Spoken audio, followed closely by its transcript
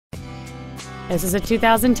This is a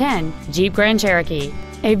 2010 Jeep Grand Cherokee,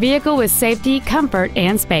 a vehicle with safety, comfort,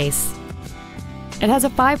 and space. It has a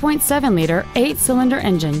 5.7-liter 8-cylinder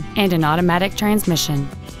engine and an automatic transmission.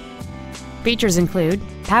 Features include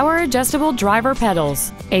power adjustable driver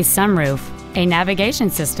pedals, a sunroof, a navigation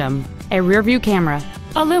system, a rear-view camera,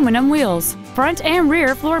 aluminum wheels, front and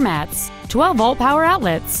rear floor mats, 12-volt power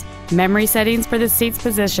outlets, memory settings for the seat's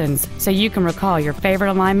positions so you can recall your favorite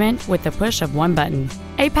alignment with the push of one button,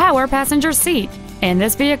 a power passenger seat, and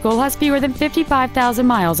this vehicle has fewer than 55,000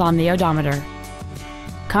 miles on the odometer.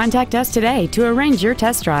 Contact us today to arrange your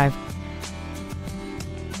test drive.